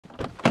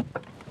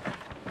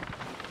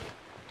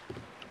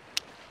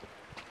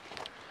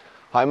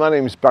Hi, my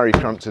name is Barrie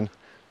Crampton.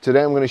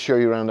 Today I'm going to show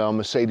you around our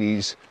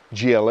Mercedes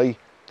GLE,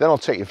 then I'll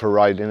take you for a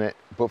ride in it,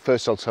 but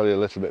first I'll tell you a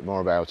little bit more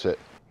about it.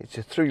 It's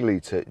a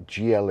 3-litre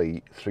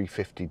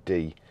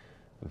GLE350d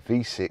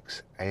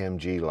V6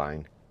 AMG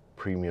line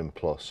Premium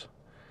Plus.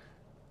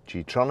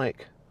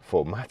 Tronic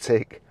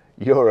 4MATIC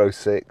Euro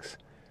 6,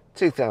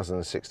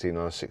 2016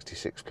 on a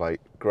 66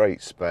 plate,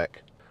 great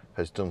spec,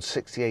 has done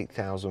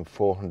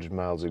 68,400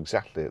 miles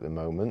exactly at the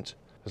moment,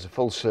 has a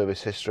full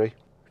service history,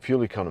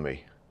 fuel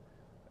economy,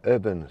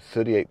 urban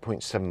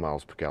 38.7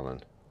 miles per gallon,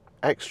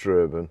 extra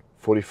urban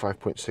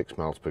 45.6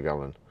 miles per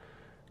gallon,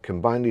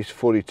 combined is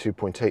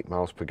 42.8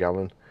 miles per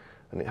gallon,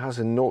 and it has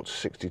a 0 to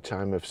 60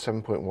 time of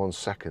 7.1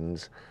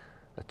 seconds,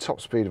 a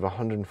top speed of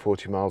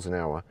 140 miles an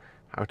hour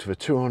out of a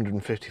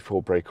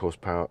 254 brake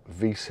horsepower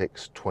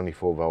V6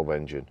 24 valve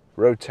engine.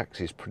 Road tax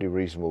is pretty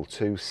reasonable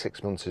too.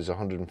 6 months is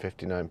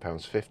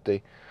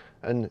 £159.50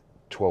 and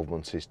 12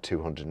 months is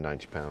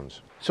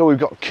 £290. So we've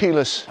got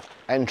keyless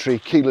entry,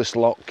 keyless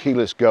lock,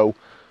 keyless go.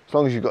 As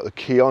long as you've got the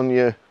key on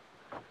you,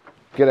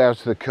 get out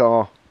of the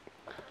car,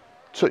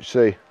 touch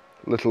the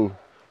little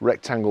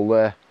rectangle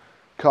there,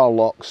 car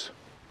locks,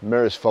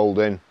 mirrors fold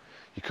in,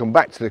 you come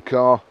back to the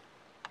car,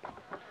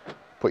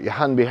 put your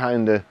hand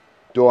behind the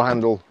door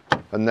handle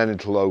and then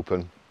it'll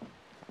open.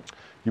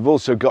 You've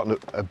also got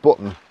a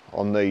button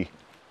on the,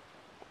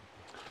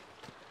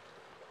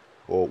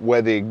 or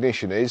where the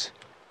ignition is.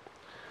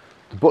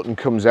 The button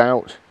comes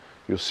out,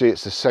 you'll see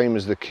it's the same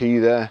as the key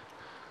there,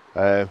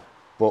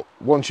 but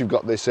once you've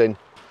got this in,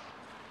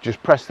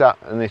 just press that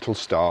and it'll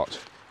start.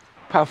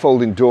 Power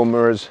folding door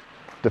mirrors,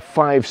 the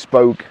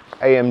 5-spoke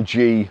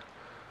AMG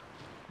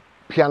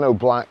piano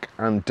black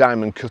and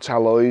diamond cut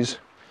alloys,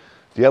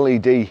 the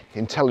LED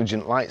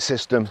intelligent light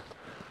system,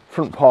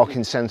 front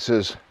parking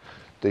sensors,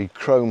 the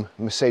chrome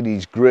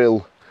Mercedes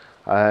grille,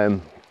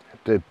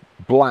 the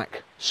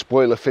black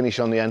spoiler finish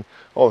on the end.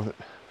 Oh,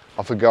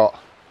 I forgot.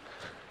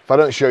 If I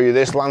don't show you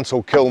this, Lance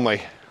will kill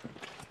me.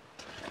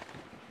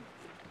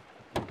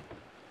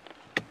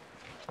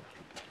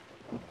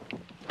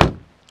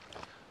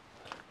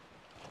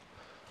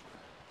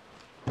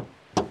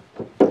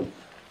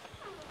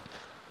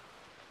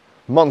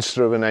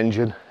 Monster of an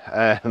engine.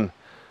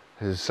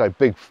 There's a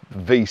big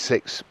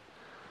V6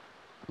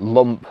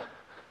 lump,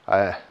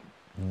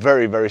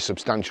 very, very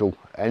substantial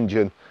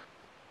engine,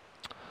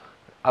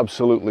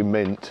 absolutely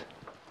mint.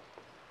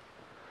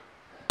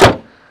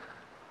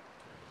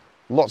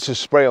 Lots of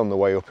spray on the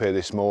way up here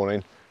this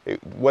morning.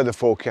 Weather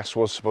forecast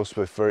was supposed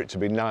to be for it to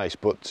be nice,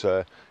 but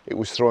it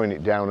was throwing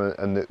it down,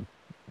 and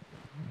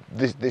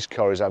this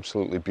car is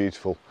absolutely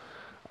beautiful.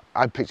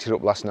 I picked it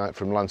up last night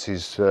from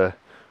Lance's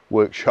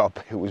workshop.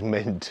 It was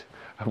mint.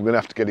 I'm going to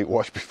have to get it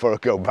washed before I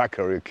go back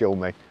or he'll kill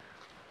me.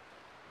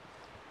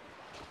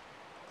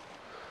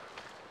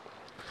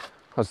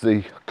 Has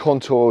the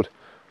contoured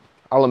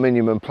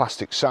aluminium and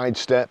plastic side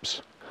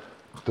steps,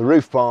 the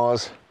roof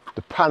bars,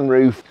 the pan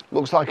roof.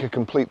 Looks like a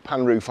complete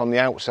pan roof on the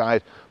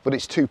outside, but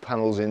it's 2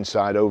 panels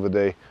inside over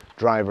the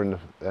driver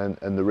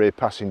and the rear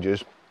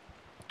passengers.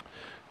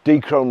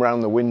 D-chrome around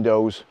the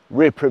windows,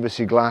 rear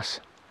privacy glass,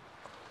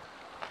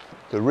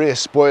 the rear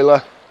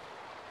spoiler,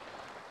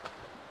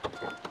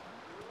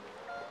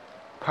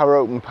 power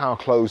open, power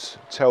close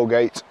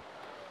tailgate,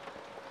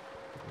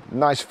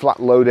 nice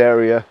flat load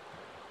area,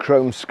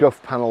 chrome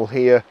scuff panel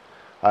here.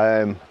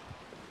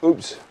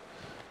 Oops,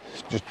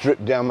 just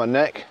dripped down my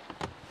neck.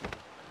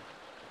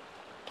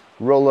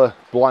 Roller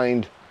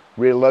blind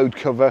rear load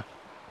cover.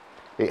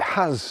 It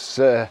has,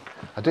 I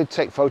did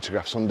take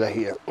photographs under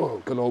here. Oh,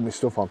 got all my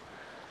stuff on.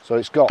 So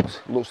it's got,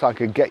 looks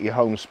like a get your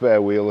home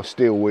spare wheel, a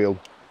steel wheel,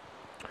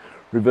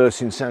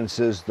 reversing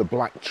sensors, the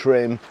black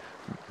trim,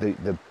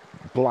 the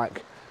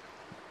black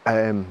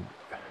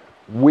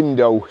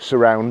window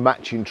surround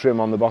matching trim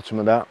on the bottom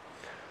of that,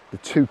 the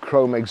 2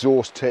 chrome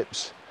exhaust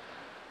tips.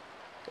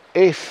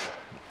 If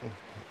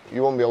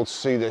you won't be able to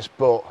see this,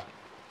 but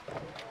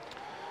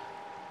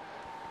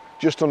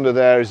just under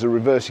there is the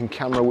reversing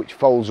camera, which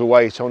folds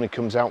away. It only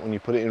comes out when you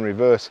put it in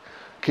reverse,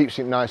 keeps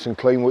it nice and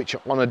clean, which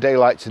on a day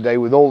like today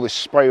with all this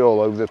spray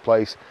all over the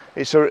place,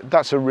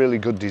 that's a really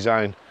good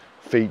design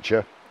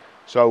feature.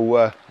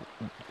 So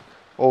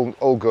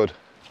all good.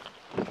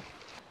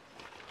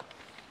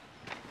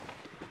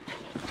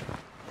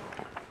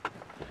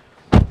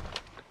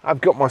 I've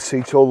got my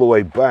seat all the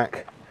way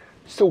back,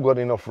 still got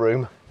enough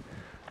room.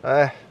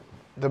 The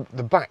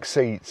back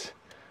seats,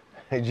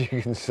 as you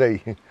can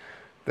see,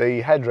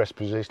 the headrest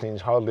positioning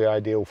is hardly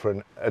ideal for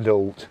an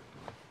adult,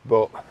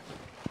 but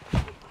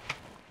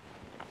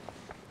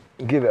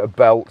give it a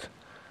belt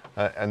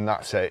and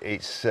that's it.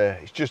 It's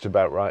just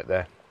about right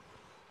there.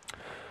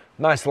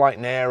 Nice, light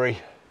and airy.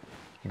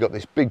 You've got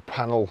this big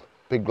panel,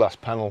 big glass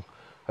panel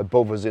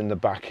above us in the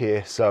back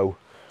here, so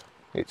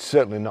it's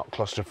certainly not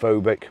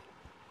claustrophobic.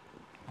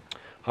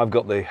 I've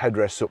got the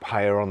headrests up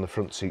higher on the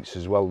front seats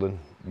as well than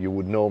you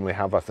would normally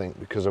have, I think,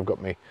 because I've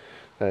got me,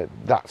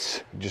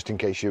 that's, just in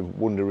case you're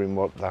wondering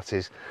what that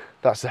is,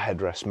 that's the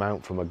headrest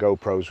mount for my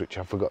GoPros, which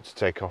I forgot to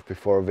take off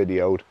before I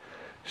videoed.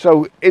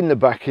 So in the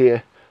back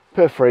here,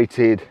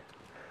 perforated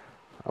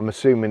I'm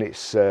assuming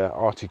it's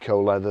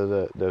Artico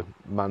leather, the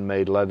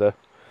man-made leather.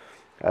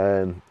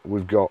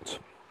 We've got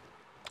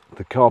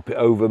the carpet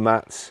over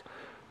mats,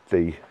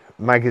 the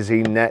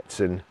magazine nets,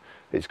 and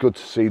it's good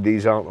to see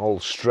these aren't all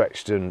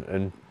stretched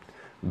and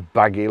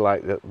baggy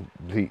like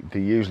they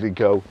usually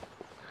go.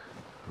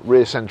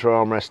 Rear centre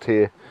armrest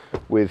here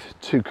with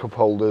 2 cup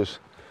holders,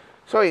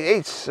 so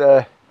it's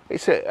a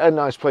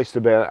nice place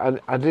to be.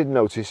 And I did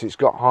notice it's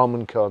got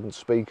Harman Kardon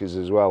speakers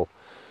as well,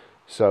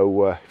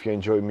 so if you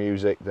enjoy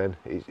music, then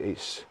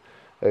it's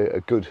a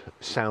good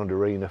sound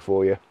arena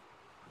for you.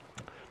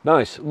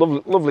 Nice,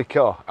 lovely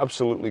car,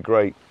 absolutely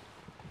great.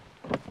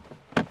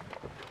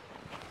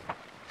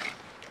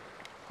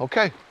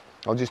 Okay,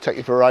 I'll just take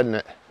you for a ride in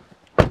it.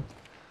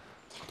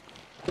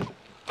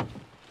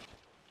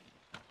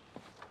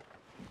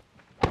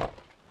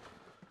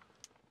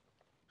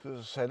 So as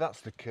I say,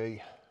 that's the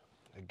key.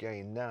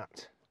 Again,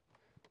 that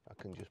I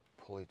can just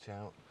pull it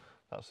out.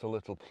 That's the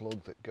little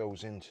plug that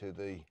goes into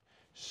the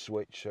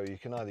switch, so you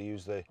can either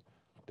use the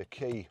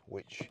key,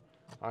 which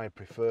I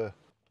prefer.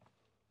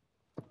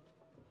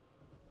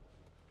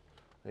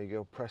 There you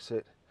go, press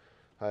it.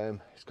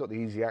 It's got the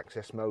easy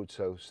access mode,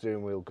 so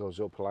steering wheel goes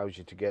up, allows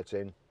you to get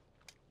in.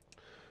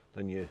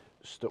 Then you're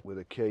stuck with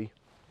a key.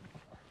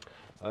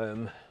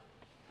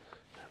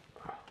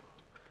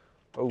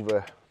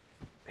 Over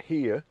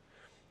here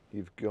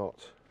you've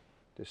got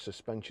the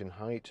suspension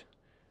height.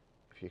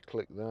 If you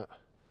click that,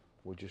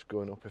 we're just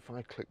going up. If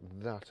I click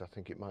that, I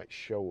think it might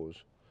show us.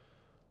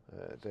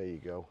 There you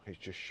go, it's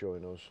just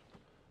showing us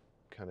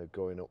kind of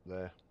going up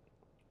there,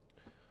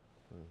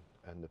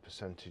 and the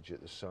percentage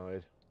at the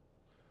side.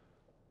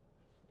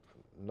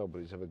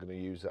 Nobody's ever going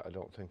to use that, I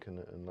don't think,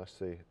 unless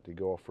they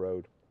go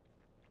off-road.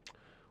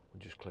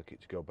 We'll just click it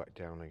to go back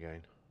down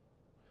again,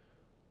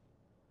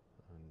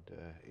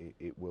 and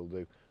it will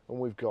do. And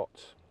we've got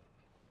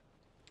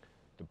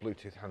the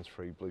Bluetooth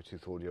hands-free,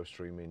 Bluetooth audio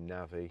streaming,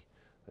 Navi,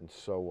 and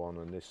so on.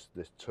 And this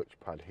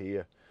touchpad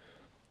here,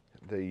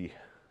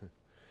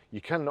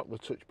 you can knock the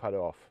touchpad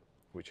off,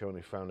 which I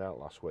only found out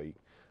last week.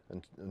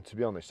 And to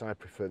be honest, I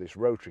prefer this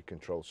rotary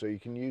control, so you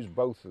can use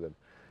both of them.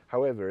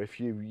 However, if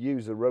you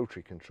use the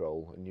rotary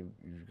control and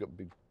you've got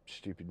big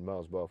stupid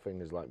Mars bar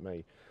fingers like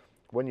me,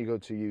 when you go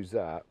to use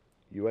that,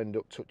 you end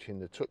up touching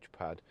the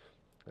touchpad,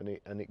 and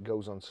it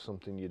goes on to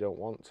something you don't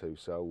want to.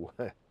 So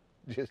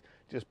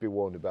just be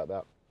warned about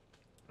that.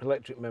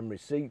 Electric memory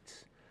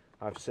seats.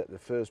 I've set the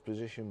first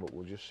position, but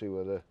we'll just see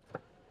whether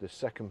the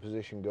second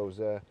position goes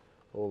there.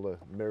 All the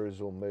mirrors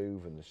will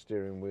move, and the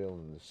steering wheel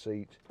and the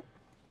seat.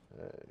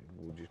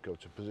 We'll just go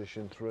to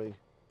position 3.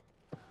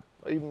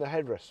 Even the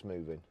headrest's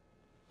moving.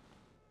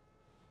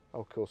 Oh,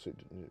 of course,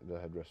 the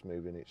headrest's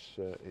moving.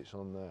 It's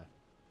on there.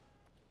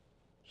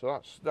 So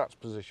that's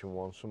position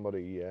 1.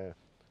 Somebody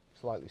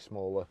slightly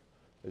smaller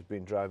has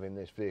been driving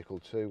this vehicle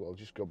too. I'll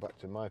just go back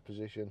to my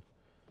position.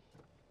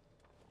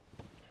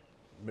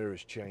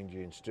 Mirrors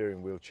changing,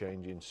 steering wheel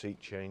changing,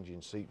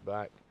 seat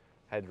back,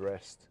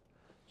 headrest.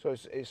 So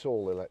it's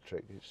all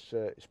electric.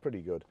 It's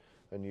pretty good,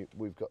 and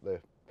we've got the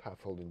power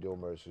folding door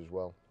mirrors as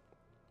well.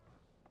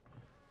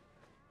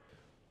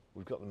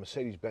 We've got the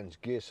Mercedes-Benz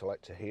gear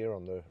selector here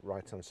on the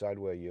right hand side,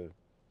 where your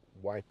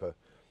wiper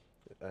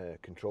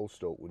control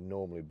stalk would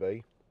normally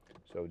be.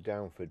 So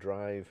down for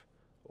drive,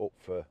 up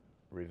for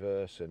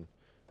reverse, and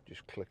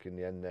just clicking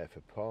the end there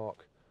for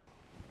park.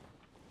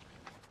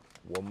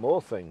 One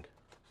more thing,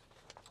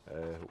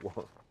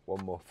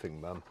 one more thing,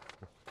 man.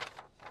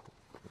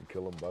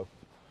 Kill them both.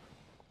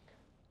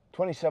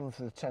 27th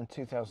of the 10th,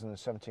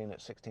 2017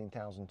 at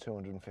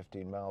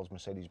 16,215 miles,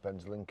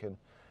 Mercedes-Benz Lincoln.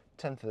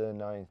 10th of the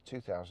 9th,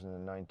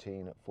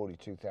 2019 at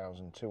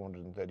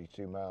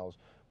 42,232 miles,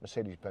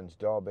 Mercedes-Benz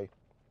Derby.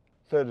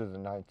 3rd of the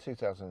 9th,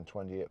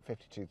 2020 at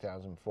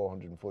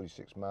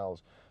 52,446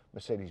 miles,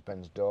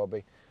 Mercedes-Benz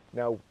Derby.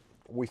 Now,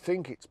 we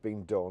think it's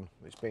been done.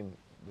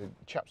 The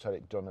chaps had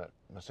it done at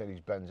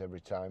Mercedes-Benz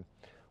every time.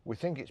 We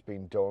think it's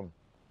been done.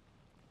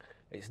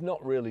 It's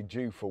not really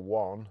due for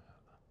one.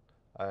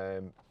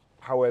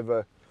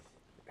 However,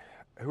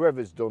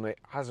 whoever's done it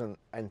hasn't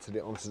entered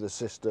it onto the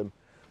system.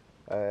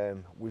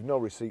 We've no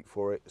receipt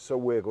for it, so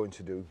we're going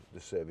to do the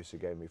service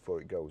again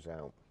before it goes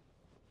out.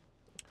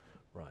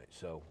 Right,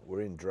 so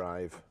we're in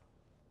drive.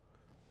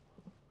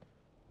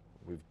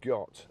 We've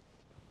got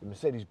the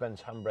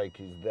Mercedes-Benz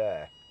handbrake is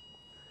there.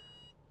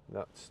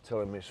 That's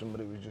telling me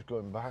somebody was just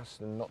going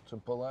past and not to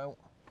pull out.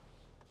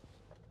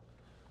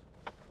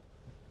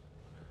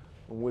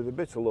 And with a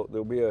bit of luck,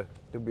 there'll be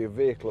a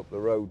vehicle up the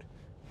road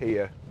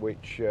here,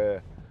 which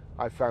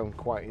I found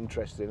quite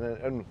interesting,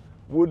 and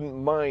wouldn't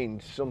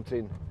mind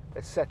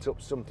set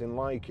up something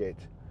like it.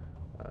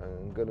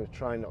 I'm going to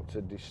try not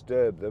to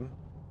disturb them.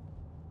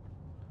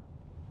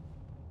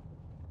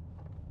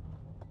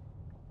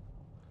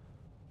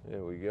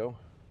 There we go.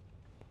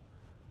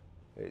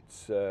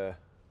 It's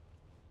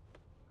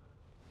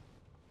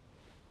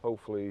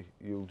hopefully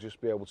you'll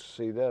just be able to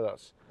see there.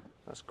 That's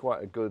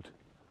quite a good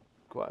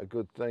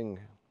thing.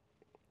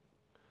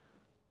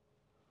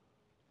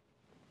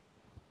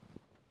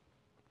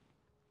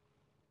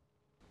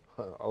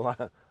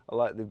 I I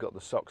like they've got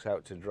the socks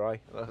out to dry.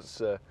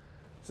 So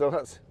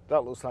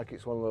that looks like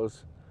it's one of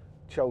those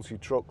Chelsea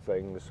truck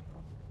things,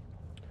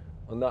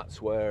 and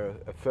that's where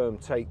a firm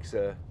takes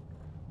a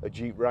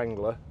Jeep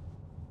Wrangler,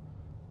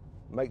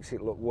 makes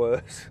it look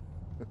worse,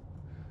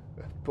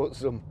 puts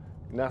some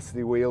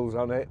nasty wheels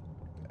on it,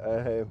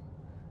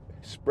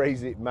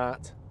 sprays it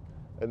matte,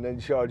 and then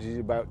charges you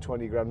about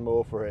 20 grand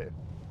more for it.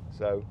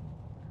 So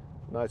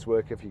nice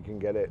work if you can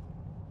get it.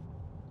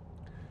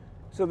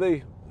 So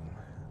the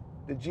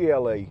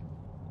GLE,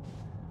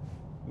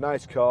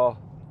 nice car.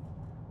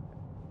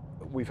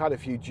 We've had a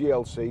few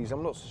GLCs.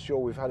 I'm not so sure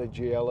we've had a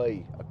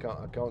GLE.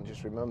 I can't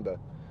just remember.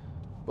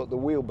 But the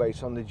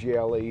wheelbase on the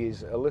GLE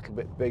is a little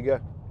bit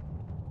bigger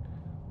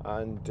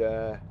and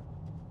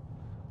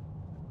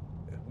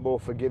more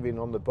forgiving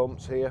on the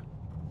bumps here.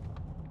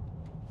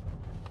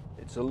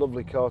 It's a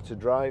lovely car to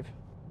drive.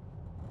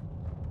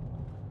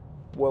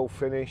 Well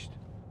finished.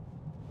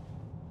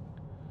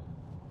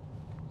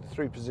 The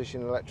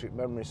 3-position electric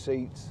memory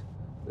seats,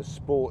 the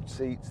sport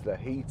seats, they're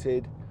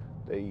heated.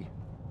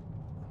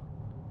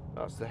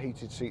 That's the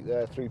heated seat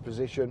there,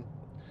 3-position.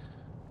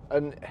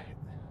 And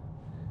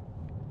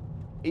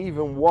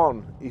even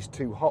one is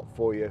too hot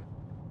for you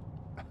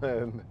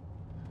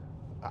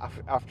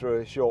after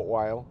a short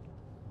while.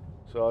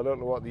 So I don't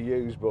know what they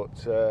use, but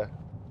they're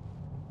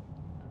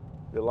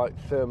like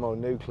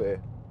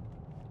thermonuclear.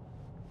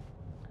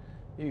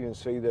 You can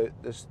see the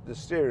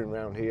steering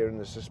round here and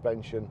the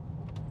suspension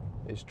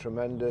is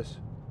tremendous.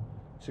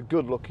 It's a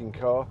good looking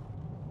car.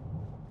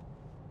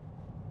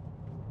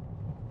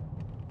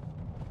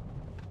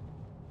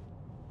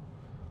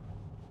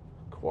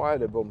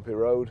 Quite a bumpy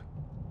road.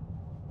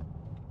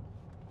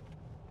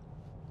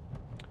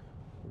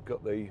 We've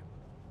got the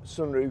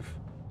sunroof,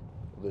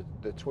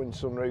 the twin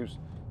sunroofs.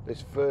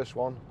 This first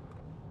one,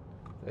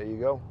 there you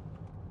go.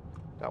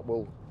 That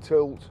will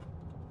tilt,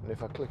 and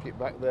if I click it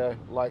back there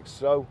like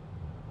so,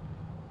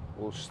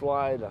 we'll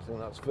slide. I think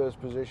that's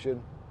first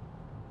position,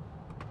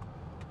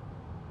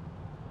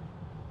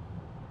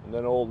 and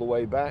then all the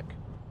way back.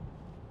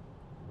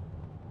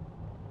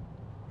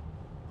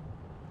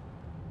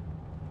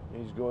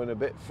 He's going a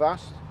bit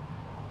fast,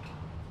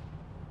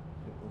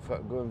 in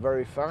fact going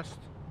very fast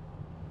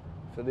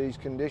for these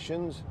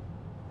conditions.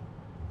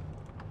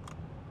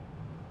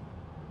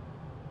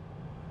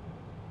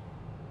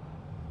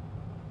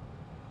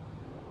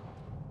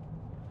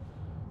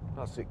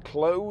 That's it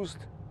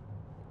closed,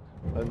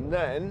 and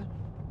then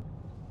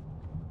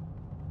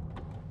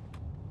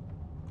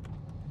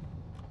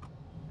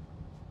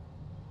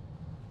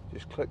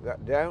just click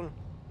that down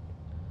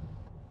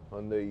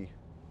and the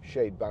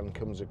shade band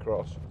comes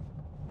across.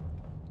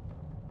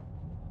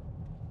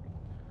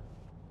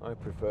 I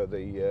prefer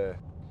the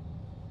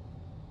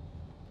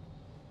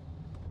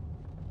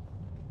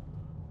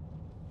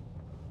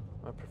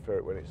I prefer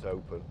it when it's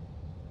open.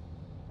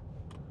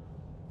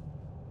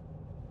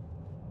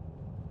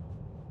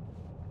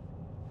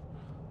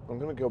 I'm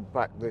going to go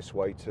back this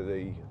way to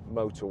the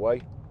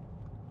motorway,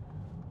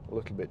 a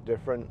little bit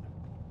different.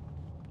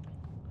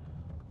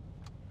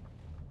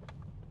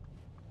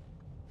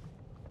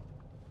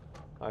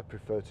 I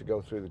prefer to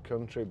go through the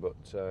country, but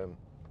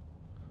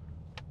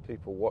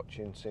people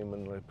watching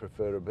seemingly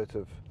prefer a bit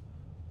of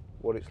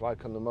what it's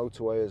like on the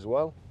motorway as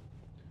well,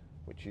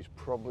 which is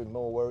probably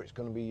more where it's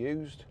going to be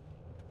used.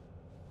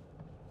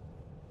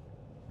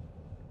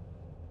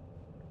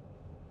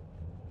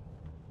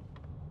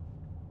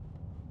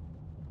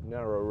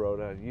 Narrow road,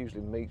 I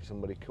usually meet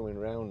somebody coming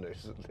round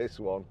this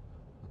one.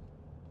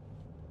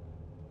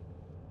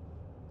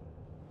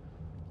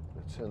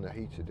 Let's turn the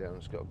heater down.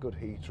 It's got a good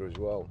heater as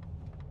well.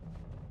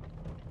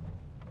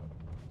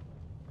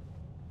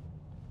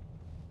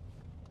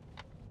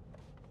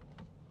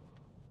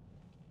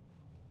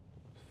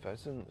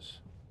 Pheasants.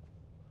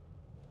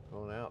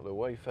 Going out of the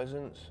way,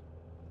 pheasants.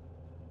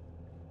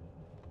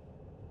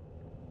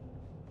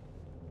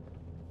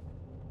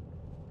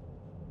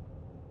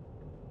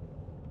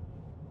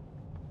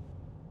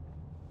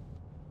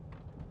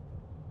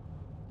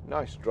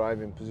 Nice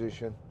driving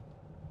position.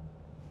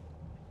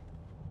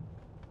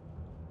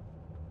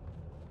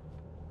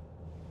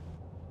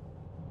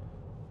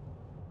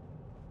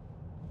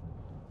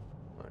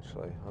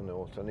 Actually, I know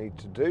what I need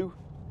to do.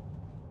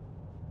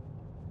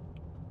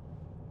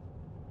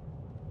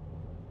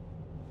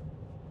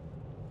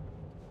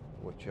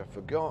 Which I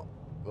forgot,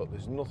 but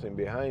there's nothing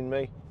behind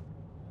me.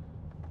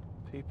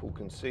 People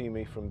can see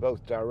me from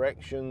both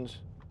directions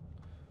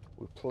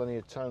with plenty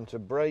of time to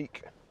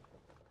brake,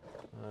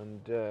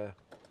 and that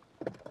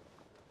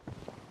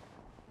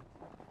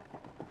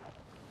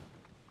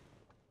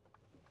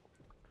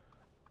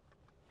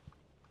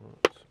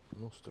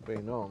must have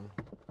been on.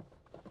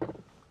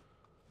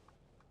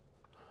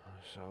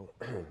 So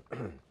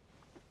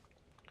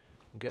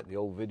get the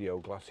old video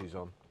glasses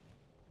on.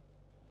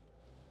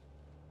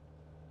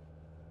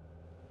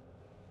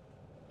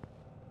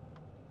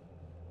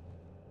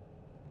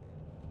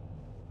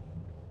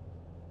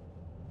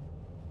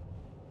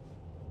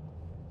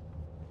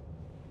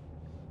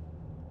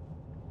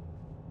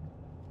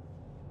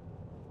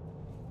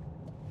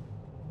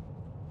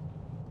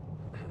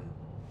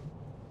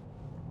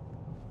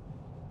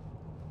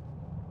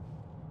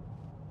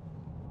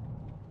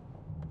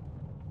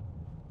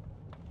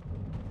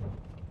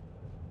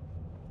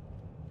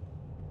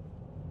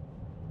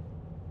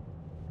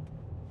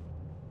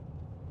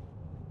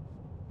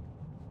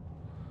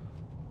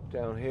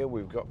 Down here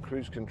we've got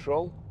cruise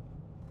control.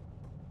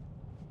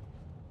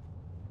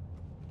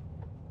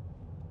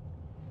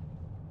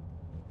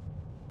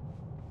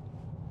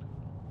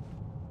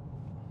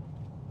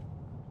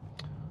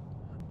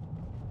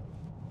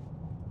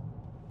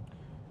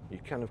 You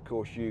can of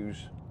course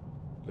use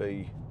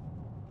the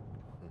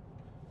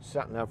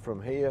sat nav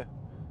from here.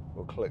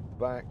 We'll click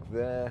back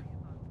there.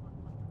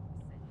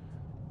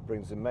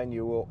 Brings the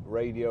menu up,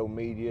 radio,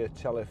 media,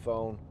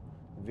 telephone,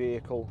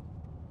 vehicle.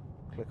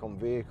 Click on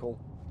vehicle.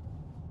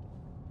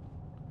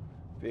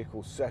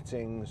 Vehicle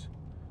settings,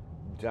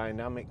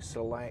 dynamic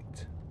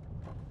select,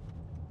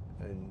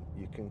 and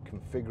you can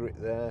configure it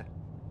there.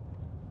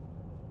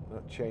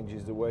 That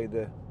changes the way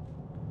the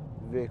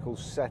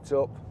vehicle's set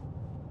up.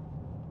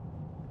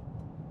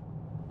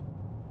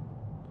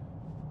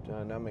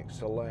 Dynamic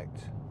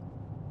select.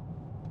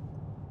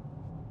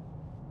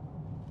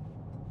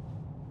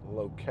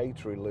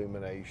 Locator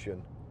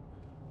illumination.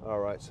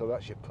 Alright, so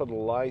that's your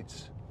puddle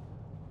lights,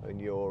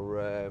 and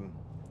your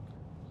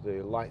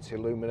the lights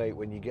illuminate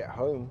when you get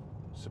home,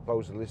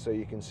 supposedly so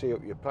you can see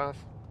up your path.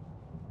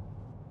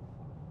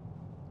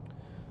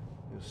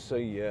 You'll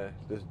see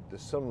the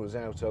sun was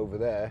out over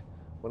there.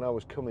 When I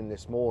was coming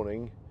this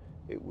morning,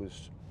 it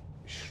was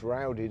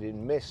shrouded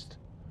in mist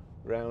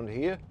round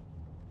here.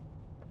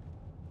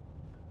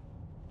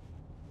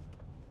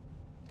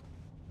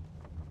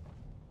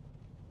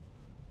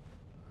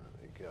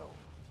 There we go.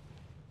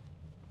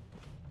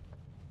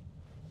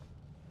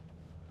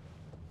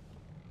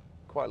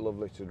 Quite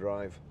lovely to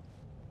drive,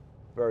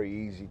 very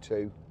easy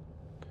too.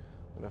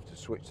 I'm gonna have to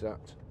switch that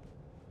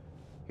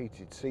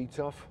heated seat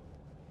off.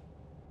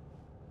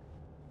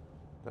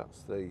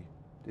 That's the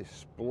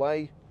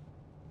display.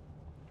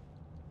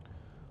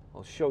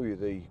 I'll show you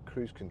the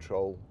cruise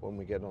control when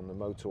we get on the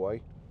motorway.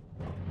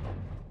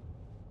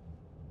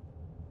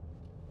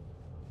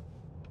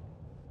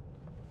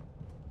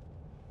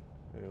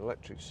 The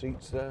electric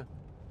seats there.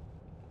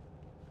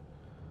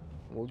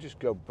 We'll just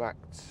go back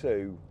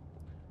to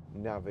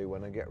Navi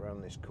when I get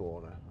around this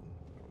corner.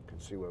 You can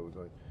see where we're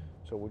going.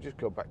 So we'll just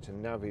go back to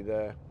Navi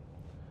there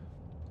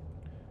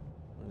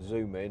and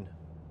zoom in.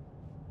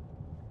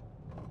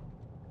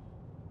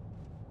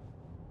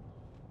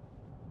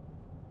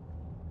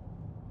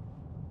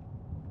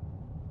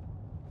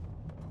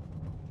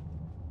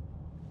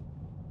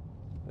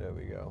 There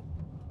we go.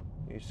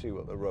 You see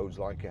what the road's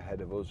like ahead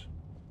of us.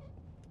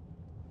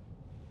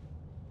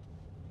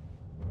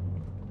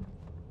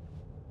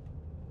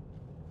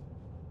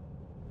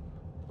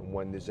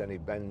 When there's any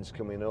bends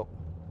coming up,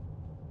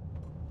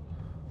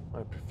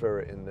 I prefer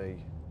it in the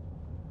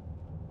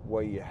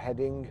way you're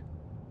heading.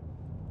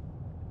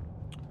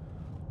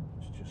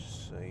 Let's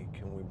just see,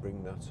 can we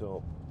bring that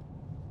up?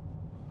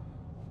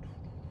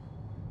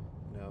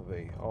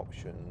 Navi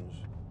options,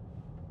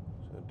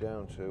 so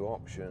down to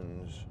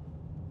options,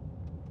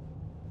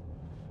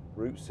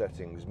 route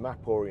settings,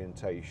 map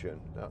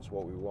orientation, that's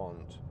what we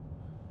want.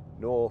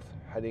 North,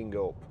 heading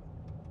up,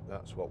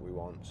 that's what we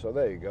want. So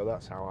there you go,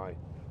 that's how I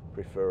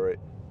prefer it.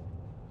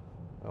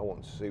 I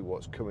want to see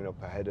what's coming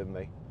up ahead of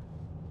me.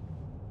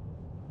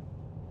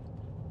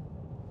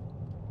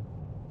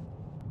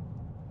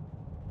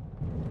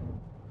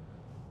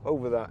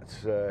 Over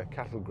that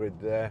cattle grid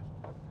there,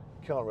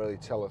 can't really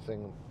tell a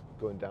thing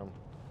going down,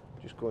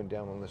 just going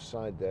down on the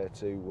side there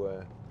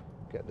to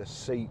get the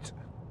seat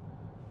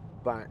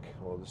back,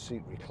 or the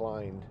seat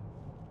reclined.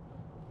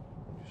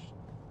 Just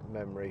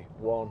memory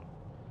 1,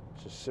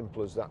 it's as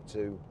simple as that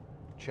to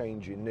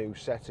change your new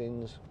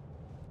settings.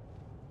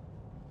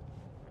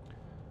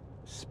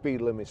 Speed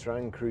limiter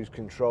and cruise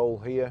control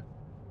here.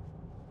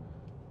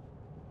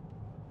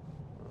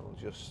 I'll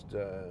just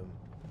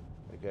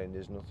again,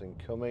 there's nothing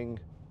coming,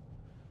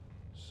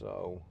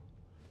 so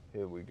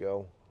here we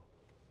go.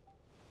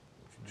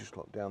 If you just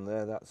look down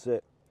there, that's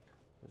it.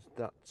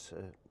 That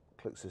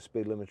clicks the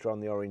speed limiter on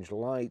the orange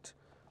light.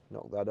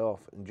 Knock that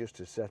off, and just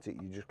to set it,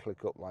 you just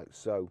click up like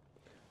so.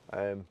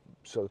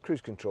 So the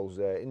cruise control's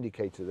there,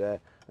 indicator there,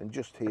 and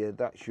just here,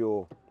 that's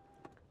your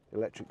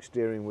electric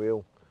steering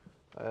wheel.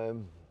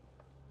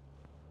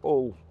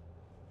 All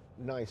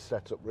nice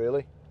setup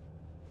really.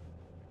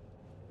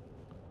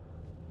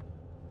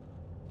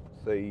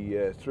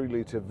 The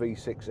 3-litre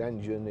V6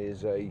 engine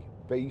is a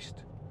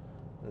beast.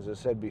 As I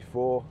said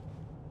before,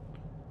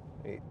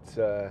 it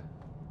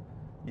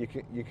you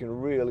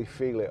can really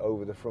feel it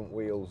over the front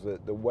wheels.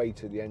 The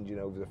weight of the engine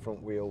over the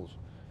front wheels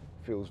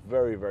feels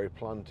very, very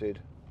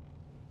planted.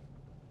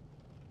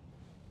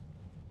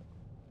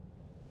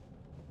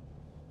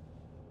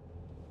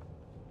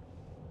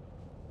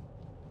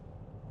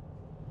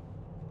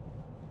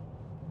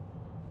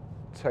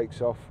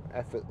 Takes off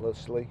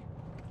effortlessly.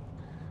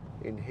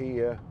 In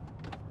here,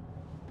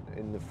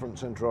 in the front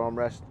central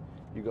armrest,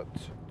 you've got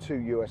 2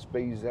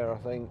 USBs there, I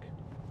think.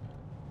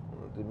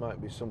 There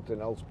might be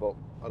something else, but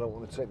I don't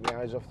want to take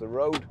my eyes off the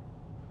road,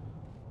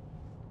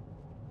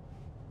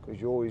 because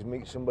you always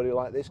meet somebody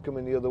like this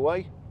coming the other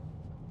way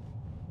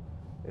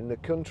in the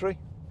country.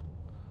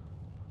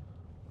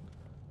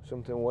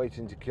 Something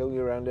waiting to kill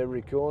you around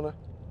every corner.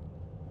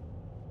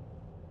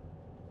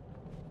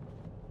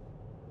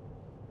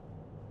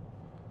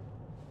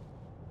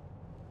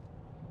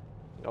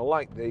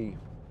 like the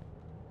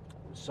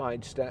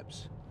side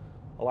steps.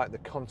 I like the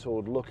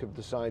contoured look of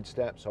the side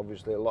steps.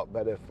 Obviously a lot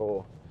better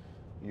for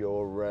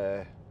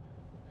your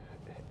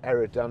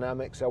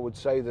aerodynamics, I would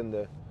say, than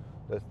the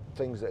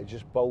things that are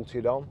just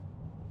bolted on.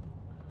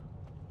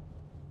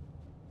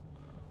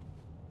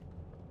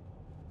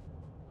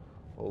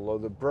 Although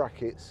the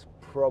brackets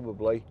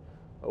probably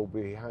will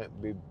be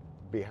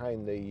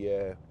behind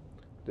the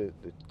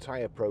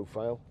tyre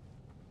profile.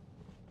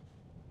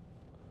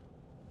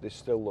 They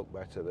still look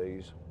better,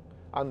 these.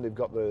 And they've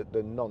got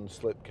the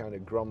non-slip kind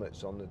of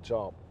grommets on the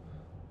top,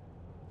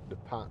 the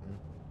pattern.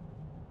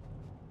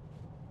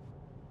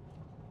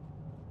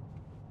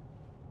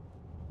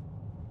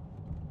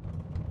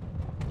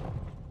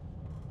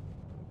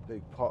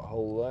 Big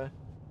pothole there.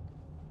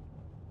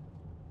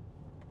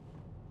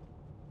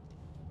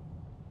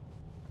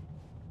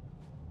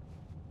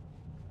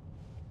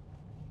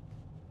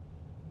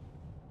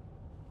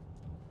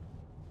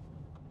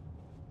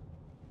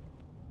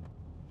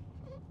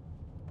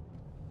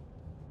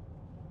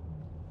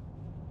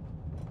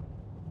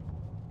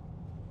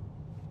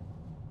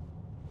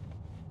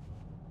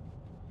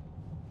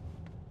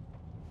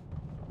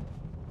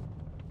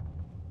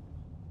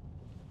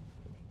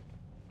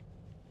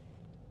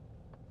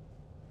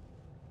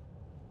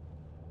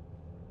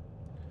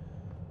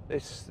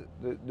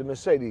 The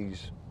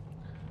Mercedes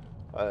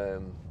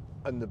and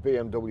the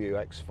BMW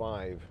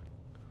X5,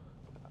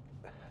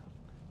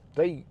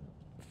 they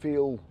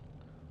feel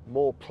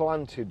more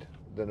planted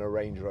than a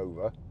Range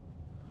Rover.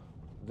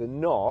 They're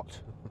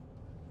not,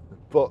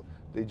 but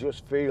they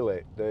just feel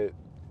it.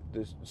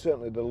 There's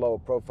certainly the lower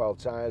profile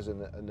tyres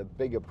and the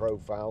bigger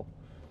profile.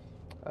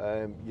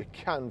 You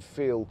can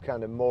feel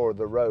kind of more of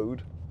the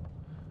road,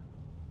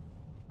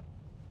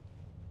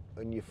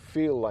 and you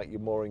feel like you're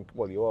more in,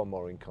 well, you are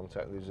more in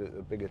contact. There's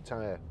a bigger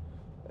tyre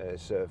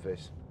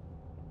surface,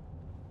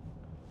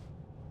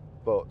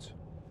 but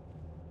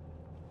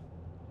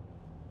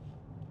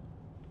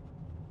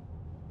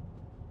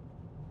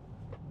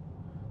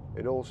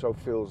it also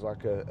feels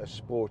like a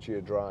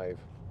sportier drive.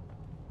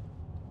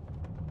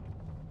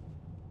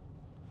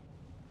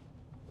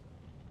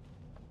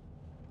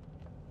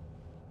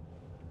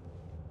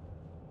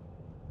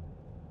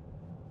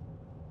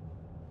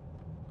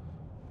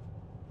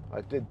 I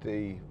did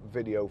the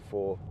video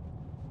for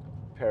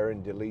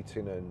pairing,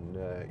 deleting, and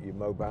your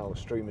mobile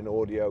streaming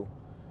audio.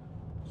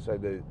 So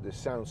the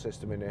sound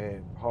system in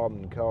here,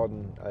 Harman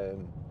Kardon.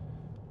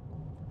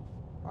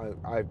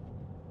 I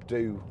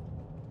do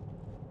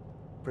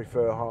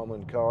prefer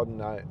Harman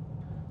Kardon.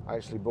 I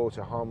actually bought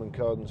a Harman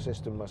Kardon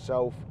system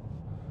myself,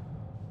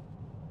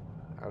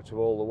 out of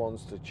all the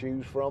ones to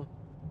choose from.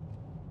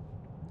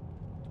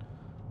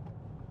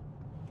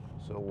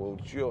 So we'll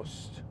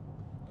just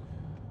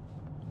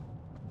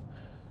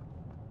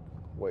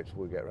wait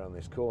till we get around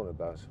this corner,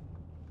 Baz.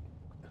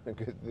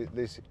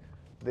 This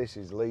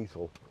is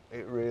lethal.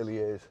 It really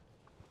is.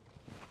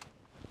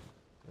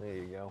 There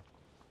you go.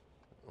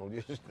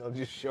 I'll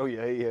just show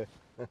you here.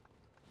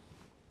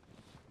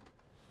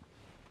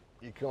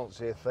 You can't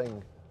see a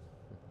thing.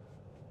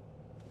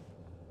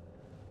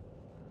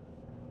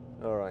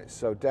 All right,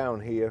 so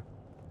down here,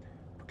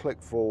 click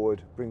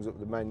forward, brings up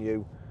the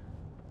menu.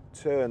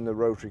 Turn the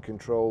rotary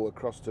control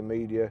across to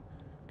media.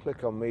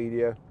 Click on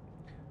media.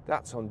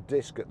 That's on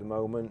disc at the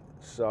moment,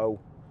 so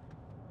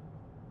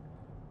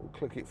we'll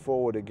click it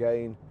forward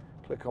again,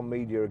 click on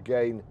media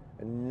again,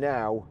 and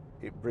now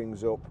it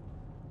brings up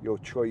your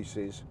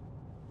choices.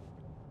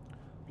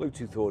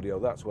 Bluetooth audio,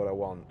 that's what I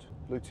want.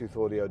 Bluetooth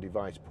audio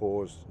device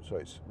paused, so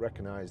it's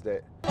recognised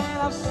it.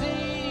 I've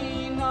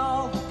seen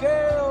all the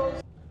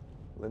girls.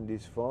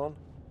 Lindy's phone.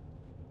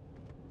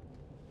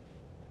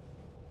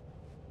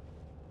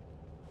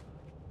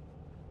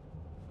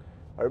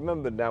 I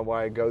remember now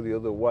why I go the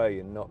other way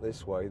and not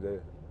this way.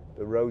 The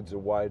roads are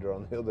wider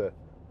on the other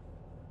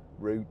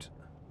route.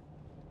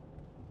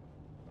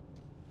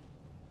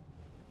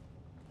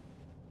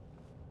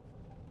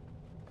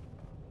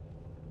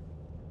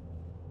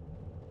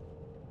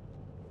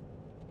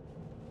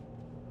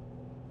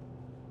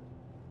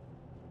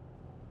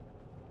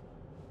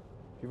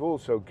 You've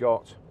also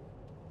got,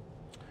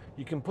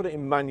 you can put it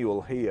in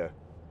manual here,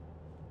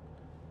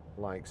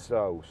 like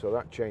so. So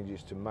that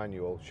changes to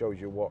manual,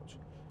 shows you what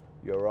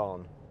you're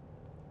on.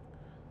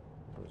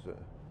 There's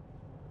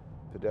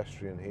a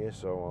pedestrian here,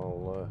 so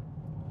I'll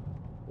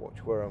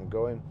watch where I'm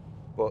going.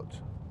 But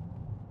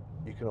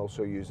you can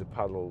also use the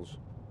paddles.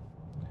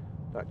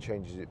 That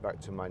changes it back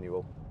to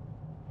manual.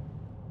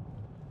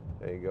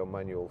 There you go,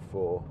 manual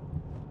 4.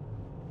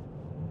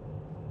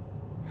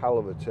 Hell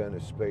of a turn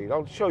of speed.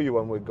 I'll show you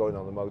when we're going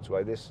on the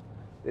motorway. This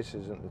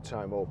isn't the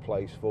time or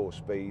place for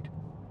speed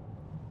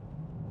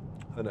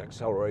and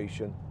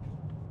acceleration.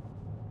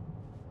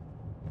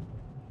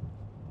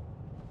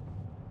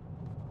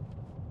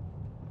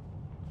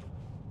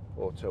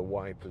 Auto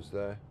wipers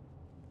there.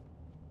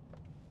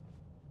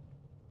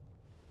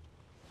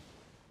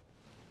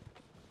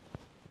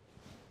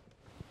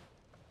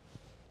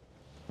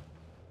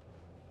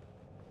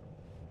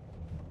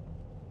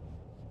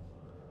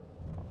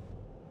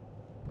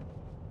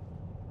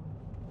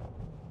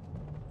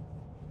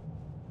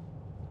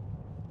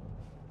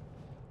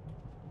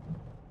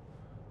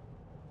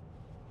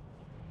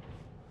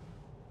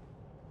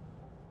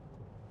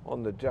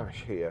 on the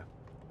dash here.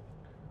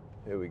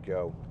 Here we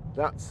go.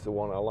 That's the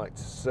one I like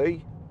to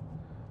see.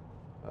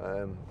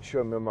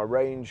 Showing me my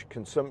range,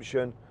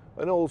 consumption,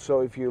 and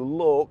also if you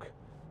look,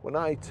 when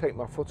I take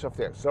my foot off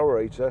the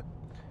accelerator,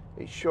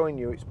 it's showing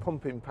you it's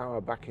pumping power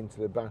back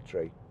into the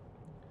battery.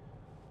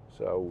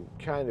 So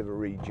kind of a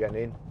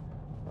regenning.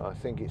 I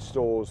think it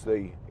stores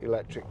the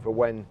electric for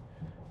when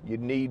you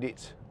need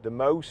it the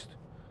most.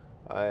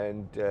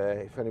 And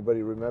if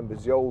anybody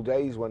remembers the old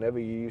days, whenever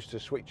you used to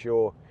switch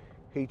your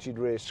heated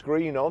rear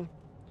screen on,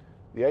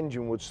 the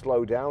engine would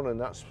slow down, and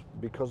that's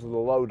because of the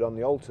load on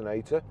the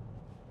alternator.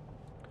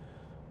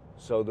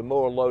 So the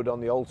more load on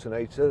the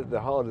alternator, the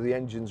harder the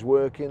engine's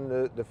working,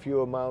 the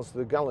fewer miles to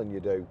the gallon you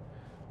do.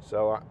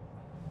 So,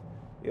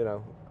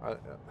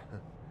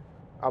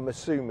 I'm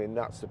assuming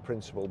that's the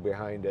principle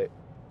behind it.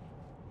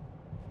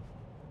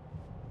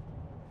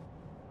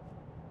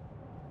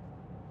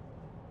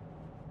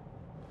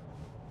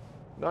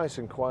 Nice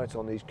and quiet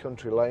on these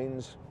country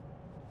lanes.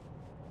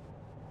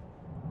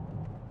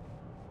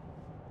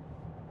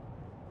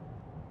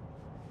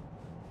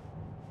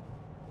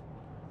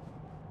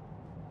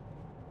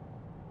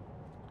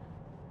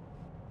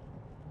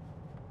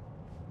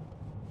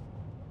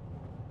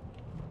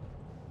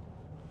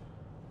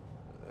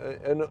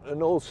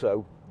 And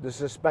also the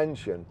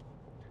suspension,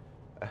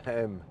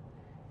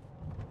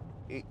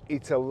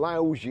 it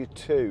allows you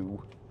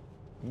to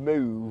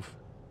move,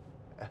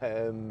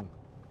 I'm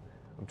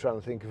trying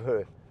to think of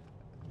a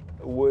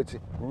word,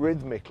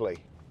 rhythmically,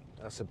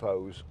 I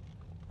suppose,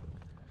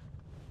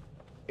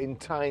 in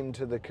time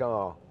to the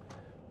car,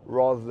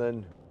 rather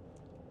than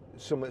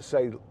something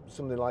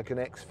like an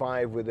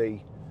X5 with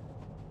a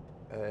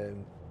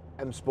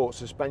M Sport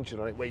suspension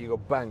on it, where you go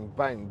bang,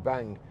 bang,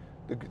 bang.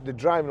 The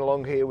driving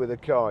along here with a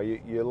car,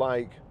 you're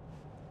like,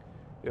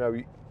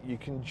 you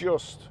can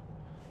just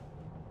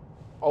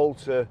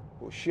alter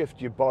or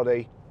shift your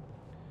body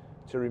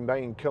to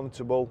remain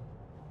comfortable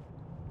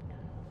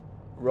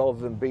rather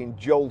than being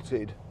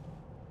jolted.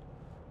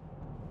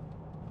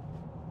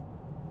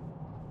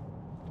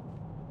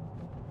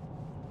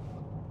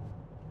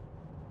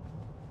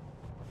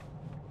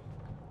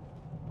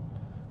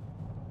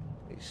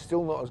 It's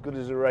still not as good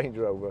as a Range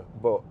Rover,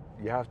 but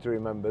you have to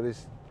remember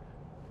this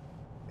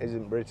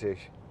isn't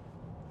British.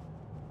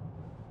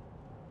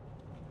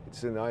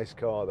 It's a nice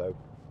car though.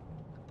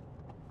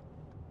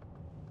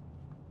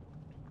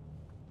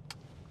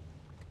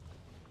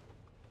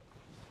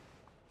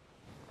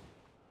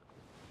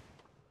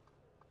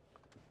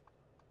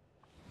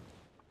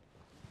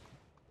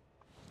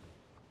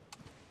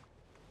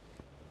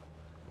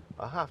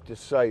 I have to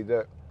say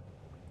that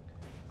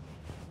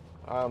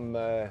I'm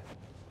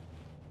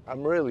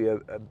really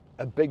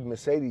a big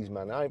Mercedes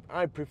man.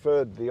 I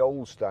preferred the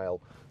old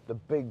style, the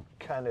big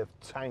kind of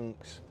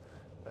tanks,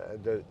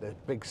 the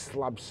big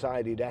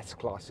slab-sided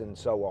S-Class and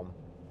so on,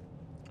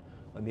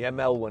 and the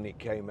ML when it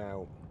came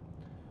out.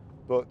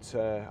 But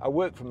I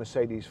worked for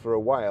Mercedes for a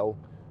while,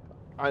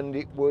 and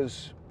it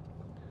was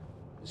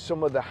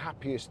some of the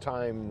happiest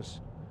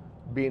times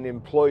being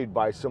employed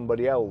by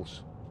somebody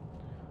else.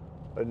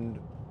 And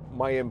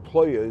my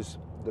employers,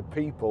 the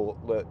people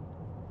that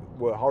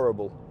were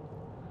horrible.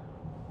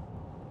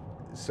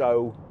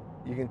 So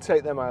you can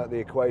take them out of the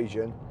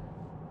equation,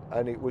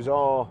 and it was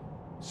our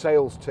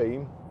sales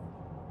team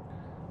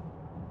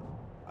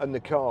and the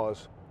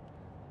cars.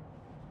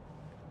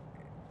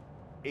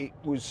 It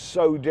was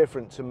so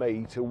different to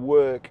me to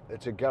work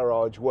at a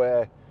garage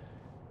where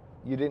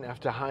you didn't have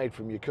to hide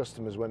from your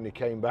customers when they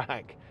came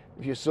back.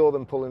 If you saw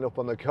them pulling up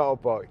on the car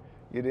park,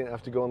 you didn't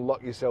have to go and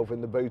lock yourself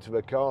in the boot of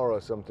a car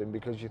or something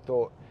because you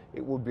thought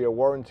it would be a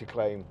warranty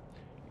claim.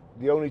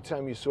 The only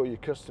time you saw your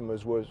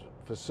customers was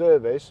for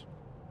service,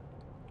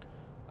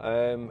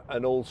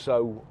 and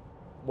also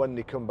when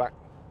they come back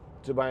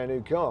to buy a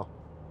new car.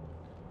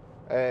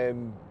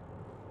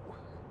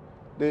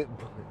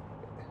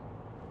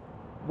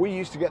 We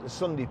used to get the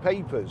Sunday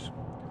papers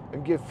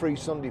and give free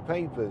Sunday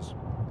papers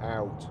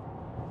out,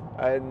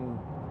 and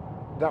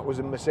that was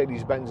a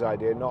Mercedes-Benz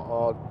idea, not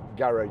our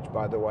garage,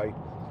 by the way.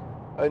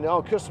 And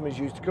our customers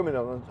used to come in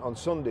on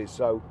Sundays,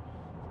 so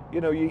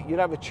you'd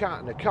have a chat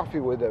and a coffee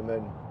with them.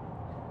 And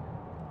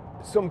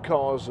some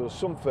cars or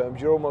some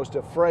firms, you're almost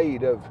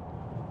afraid of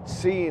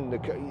seeing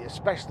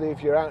especially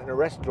if you're out in a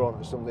restaurant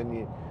or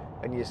something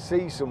and you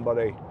see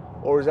somebody,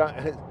 or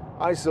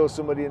I saw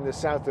somebody in the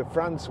south of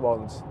France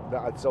once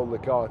that I'd sold the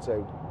car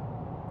to.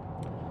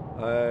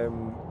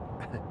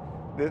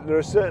 There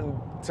are certain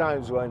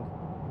times when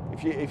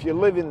if you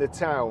live in the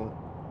town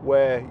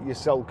where you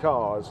sell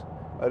cars,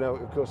 and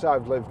of course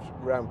I've lived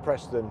around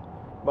Preston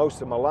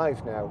most of my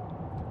life now,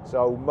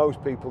 so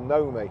most people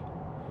know me.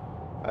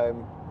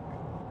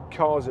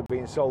 Cars are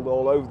being sold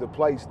all over the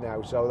place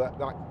now, so that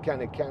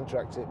kind of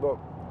counteracts it. But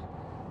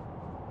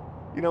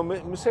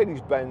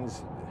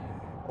Mercedes-Benz,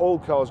 all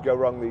cars go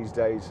wrong these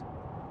days.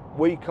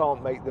 We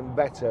can't make them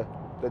better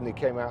than they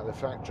came out of the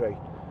factory,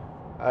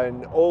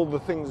 and all the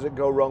things that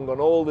go wrong on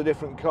all the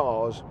different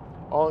cars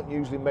aren't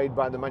usually made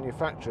by the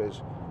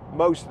manufacturers.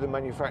 Most of the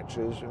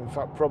manufacturers, in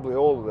fact probably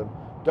all of them,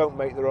 don't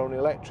make their own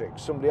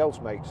electrics, somebody else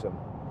makes them.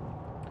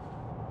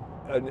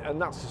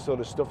 And that's the sort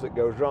of stuff that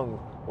goes wrong.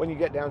 When you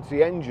get down to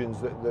the engines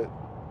that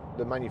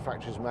the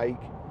manufacturers make,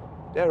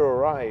 they're all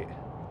right.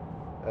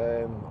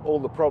 All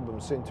the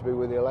problems seem to be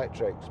with the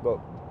electrics, but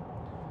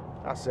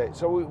that's it.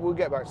 So we'll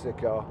get back to the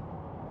car.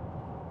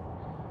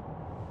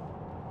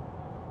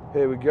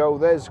 Here we go,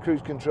 there's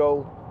cruise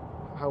control.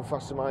 How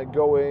fast am I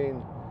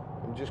going?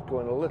 I'm just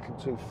going a little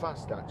too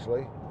fast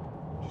actually.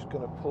 Just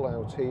going to pull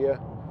out here,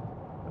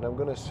 and I'm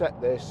going to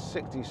set this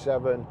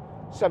 67,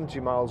 70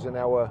 miles an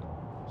hour.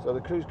 So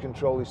the cruise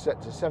control is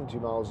set to 70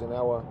 miles an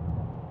hour.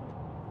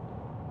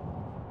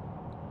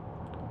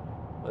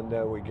 And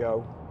there we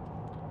go.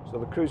 So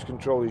the cruise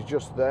control is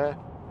just there.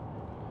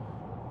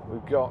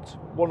 We've got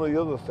one of the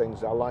other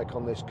things I like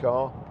on this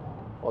car,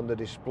 on the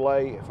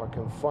display, if I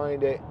can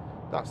find it,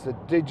 that's the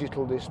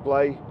digital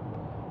display,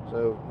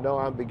 so no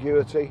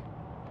ambiguity.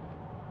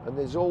 And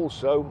there's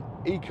also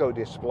eco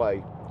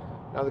display.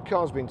 Now the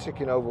car's been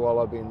ticking over while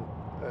I've been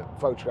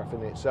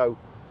photographing it, so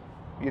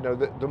you know,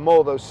 the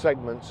more those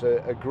segments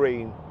are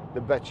green,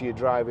 the better you're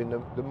driving,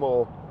 the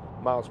more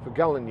miles per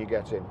gallon you're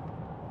getting.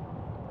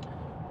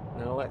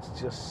 Now let's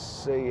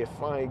just see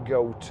if I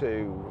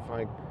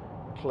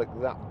click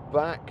that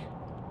back,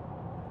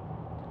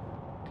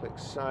 click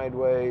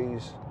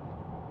sideways,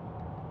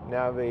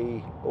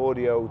 Navi,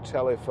 audio,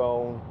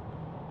 telephone,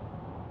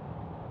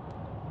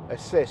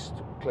 assist,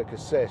 click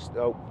assist.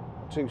 Oh,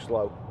 too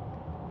slow.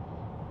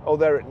 Oh,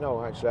 there it,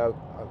 no, actually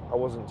I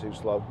wasn't too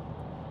slow.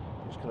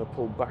 Just going to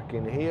pull back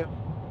in here.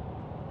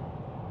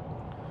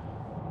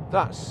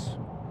 That's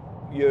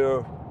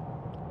your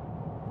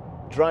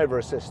driver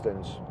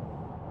assistance.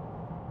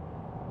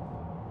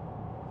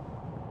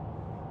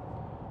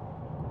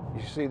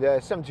 You see there,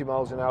 70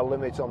 miles an hour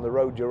limit on the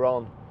road you're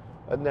on,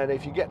 and then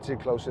if you get too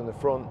close in the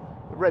front,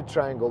 the red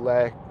triangle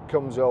there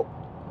comes up,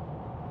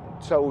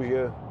 tells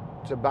you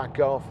to back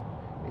off.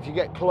 If you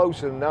get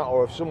closer than that,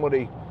 or if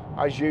somebody,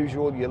 as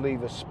usual, you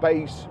leave a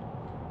space,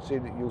 see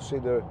that you'll see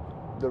the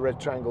red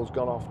triangle's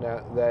gone off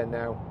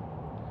now.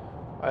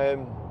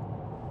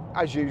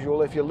 As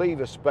usual, if you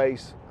leave a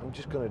space, I'm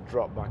just going to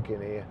drop back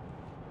in here.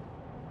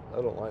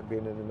 I don't like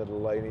being in the middle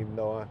lane, even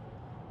though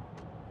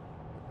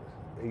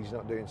he's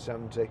not doing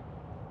 70.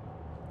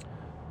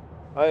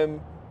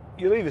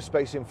 You leave a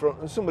space in front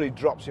and somebody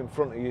drops in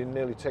front of you and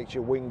nearly takes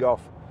your wing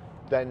off,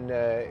 then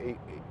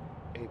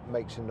it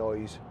makes a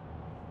noise.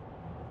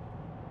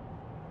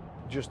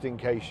 Just in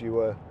case you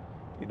were,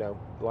 you know,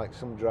 like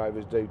some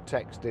drivers do,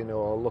 texting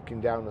or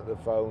looking down at the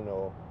phone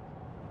or...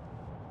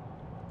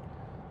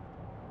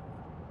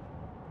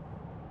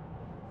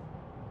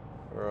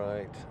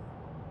 Right,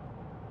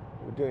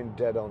 we're doing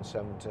dead on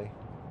 70.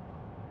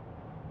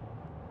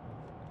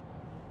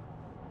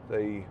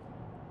 The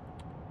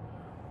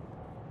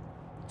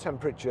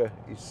temperature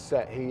is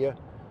set here,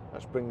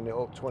 that's bringing it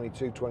up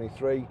 22,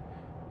 23. You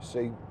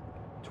see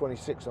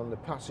 26 on the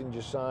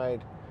passenger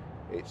side,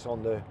 it's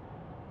on the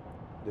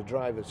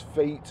driver's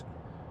feet.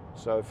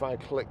 So if I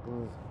click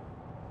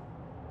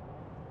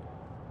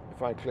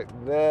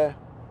there,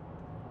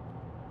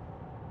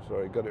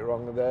 sorry, got it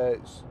wrong there,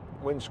 it's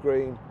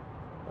windscreen,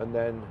 and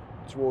then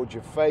towards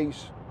your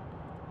face,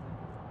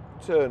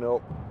 turn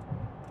up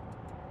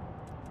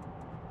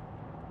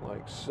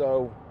like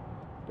so.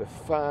 The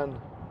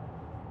fan,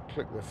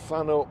 click the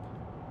fan up,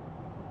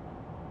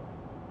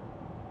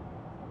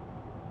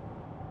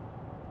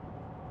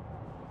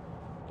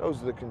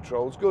 those are the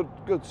controls.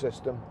 Good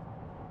system.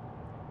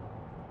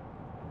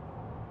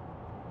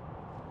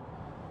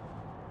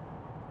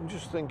 I'm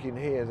just thinking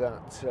here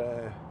that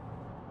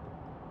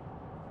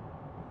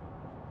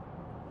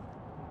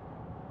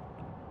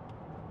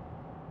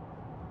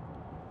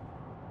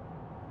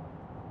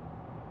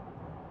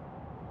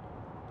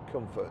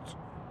comfort.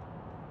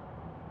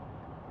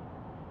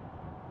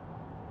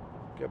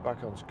 Get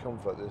back onto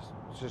comfort. The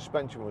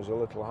suspension was a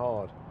little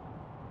hard.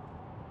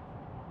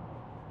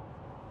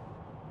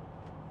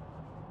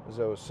 As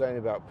I was saying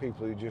about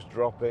people who just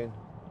drop in.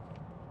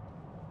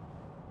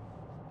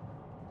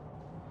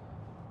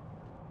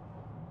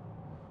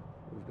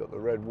 We've got the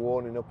red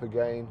warning up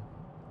again.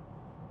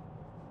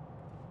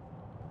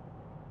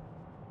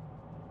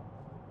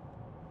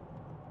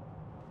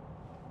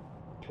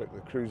 Click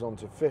the cruise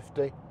onto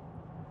 50.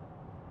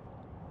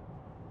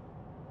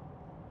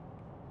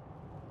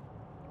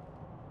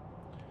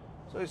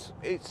 So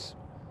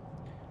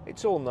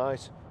it's all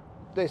nice.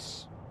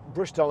 This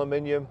brushed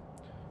aluminium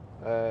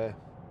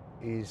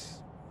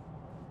is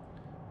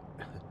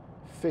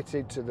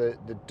fitted to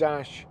the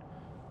dash,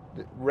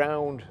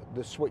 round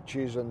the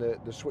switches and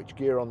the switch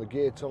gear on the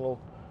gear tunnel,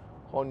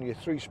 on your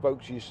 3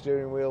 spokes of your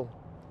steering wheel,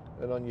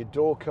 and on your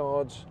door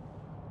cards.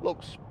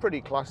 Looks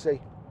pretty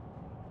classy.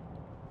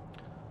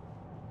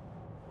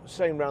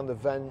 Same round the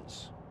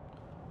vents,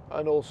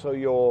 and also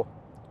your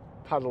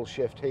paddle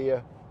shift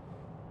here,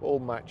 all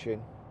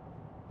matching.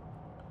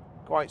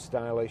 Quite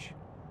stylish.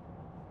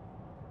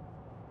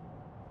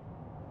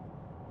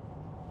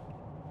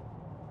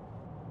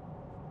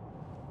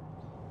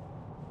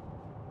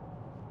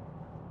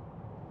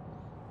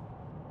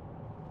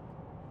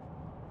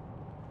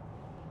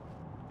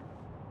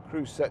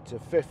 Cruise set to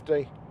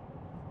 50.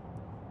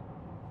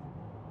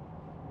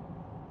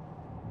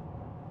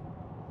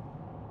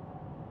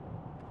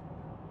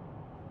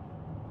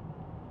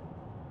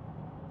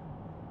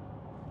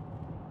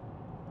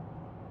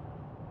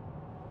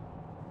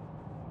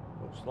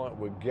 Looks like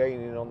we're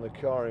gaining on the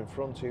car in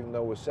front, even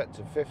though we're set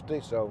to 50.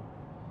 So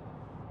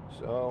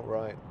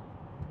right,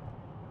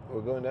 we're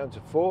going down to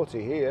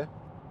 40 here.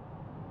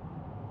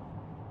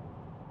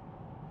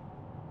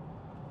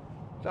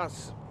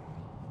 That's,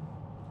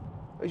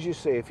 as you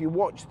see, if you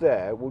watch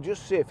there, we'll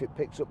just see if it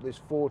picks up this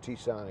 40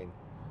 sign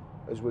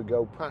as we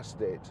go past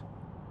it.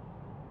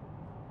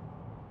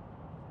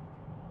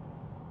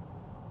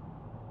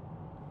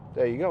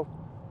 There you go,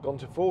 gone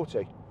to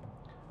 40.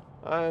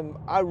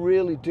 I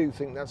really do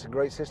think that's a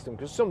great system,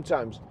 because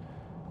sometimes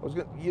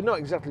you're not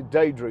exactly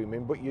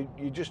daydreaming, but you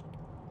just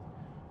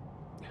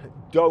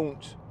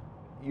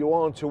you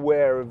aren't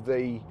aware of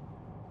the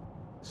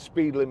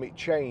speed limit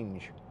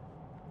change,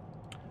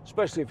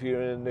 especially if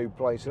you're in a new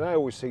place. And I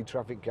always see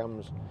traffic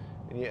cams,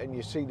 and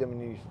you see them,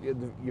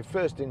 and your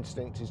first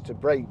instinct is to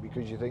brake,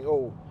 because you think,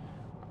 oh,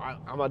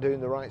 am I doing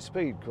the right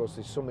speed? Because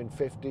there's some in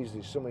 50s,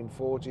 there's some in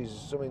 40s,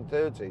 there's some in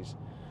 30s.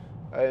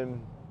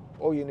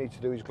 All you need to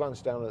do is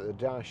glance down at the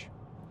dash,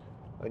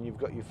 and you've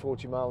got your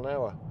 40 mile an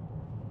hour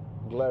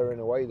glaring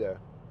away there.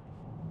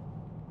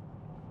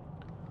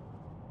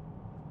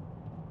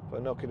 If I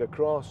knock it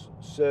across,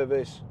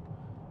 service,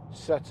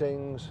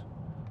 settings,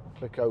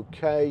 click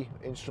OK,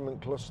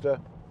 instrument cluster,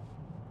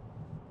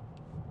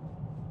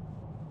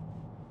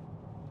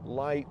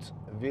 light,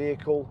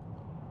 vehicle,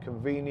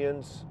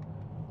 convenience.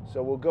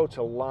 So we'll go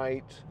to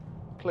light,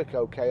 click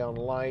OK on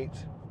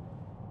light,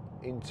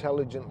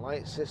 intelligent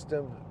light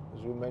system.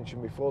 As we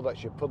mentioned before,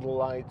 that's your puddle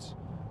lights,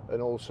 and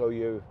also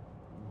you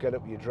get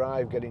up your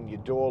drive, get in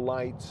your door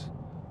lights.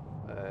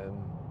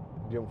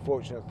 The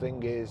unfortunate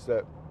thing is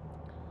that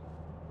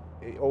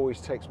it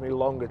always takes me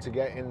longer to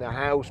get in the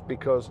house,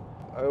 because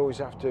I always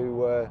have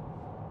to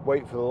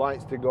wait for the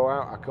lights to go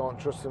out. I can't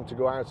trust them to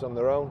go out on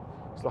their own.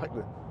 It's like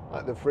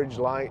the fridge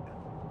light.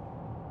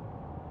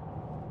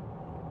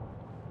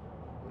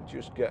 We'll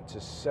just get to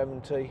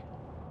 70,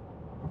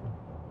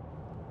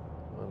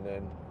 and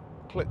then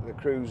click the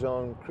cruise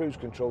on, cruise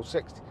control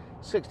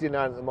 69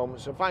 at the moment.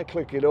 So if I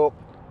click it up,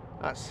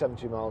 that's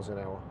 70 miles an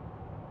hour.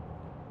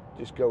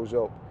 Just goes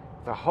up.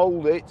 If I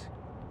hold it,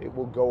 it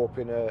will go up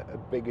in a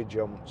bigger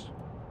jumps.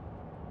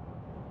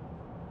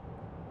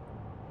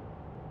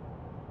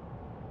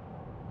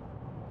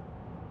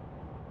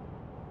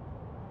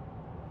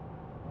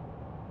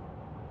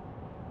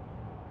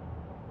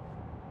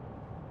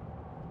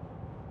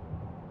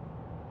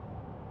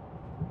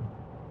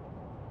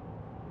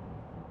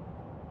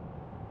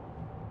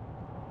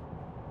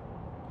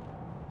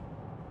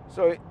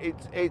 So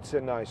it's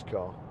a nice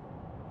car.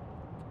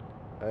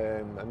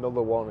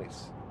 Another one,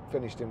 it's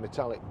finished in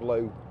metallic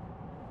blue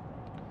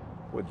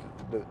with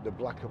the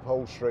black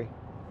upholstery.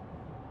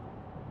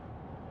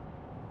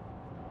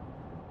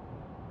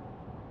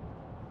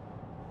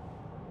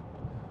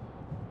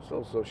 It's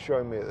also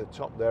showing me at the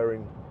top there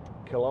in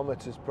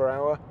kilometers per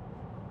hour.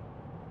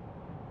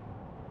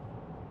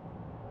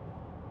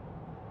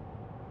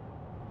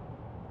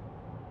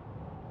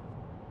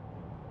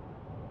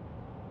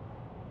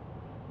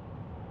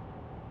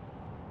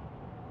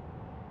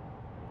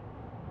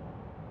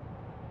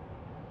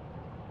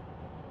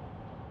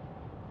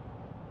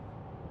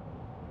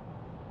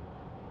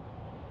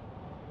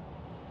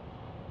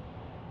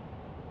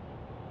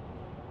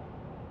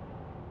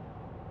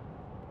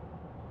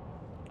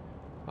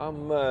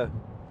 I'm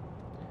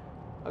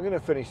going to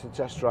finish the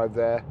test drive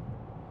there.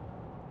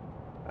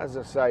 As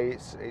I say,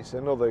 it's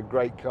another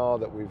great car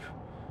that we've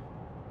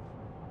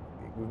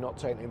not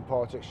taken in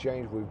part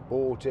exchange. We've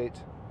bought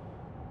it,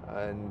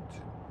 and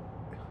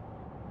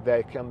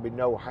there can be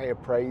no higher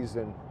praise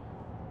than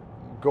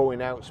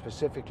going out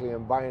specifically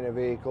and buying a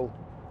vehicle.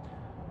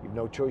 You've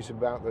no choice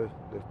about the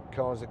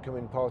cars that come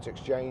in part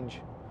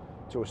exchange,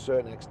 to a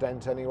certain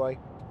extent anyway.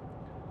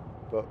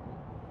 But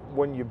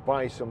when you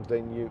buy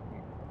something,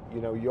 you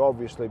know, you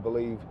obviously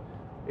believe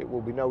it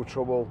will be no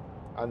trouble,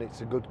 and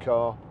it's a good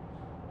car,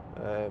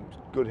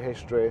 good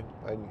history,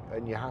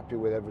 and you're happy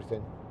with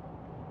everything.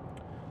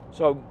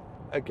 So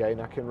again,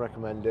 I can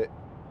recommend it.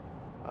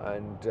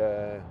 And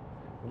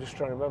I'm just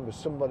trying to remember,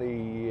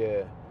 somebody,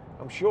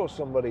 I'm sure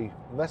somebody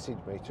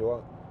messaged me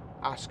to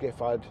ask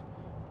if I'd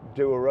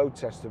do a road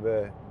test of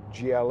a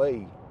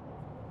GLE.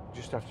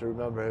 Just have to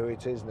remember who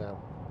it is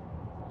now.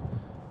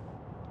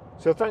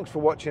 So thanks for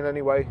watching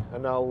anyway,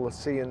 and I'll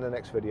see you in the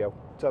next video.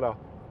 Ta-da.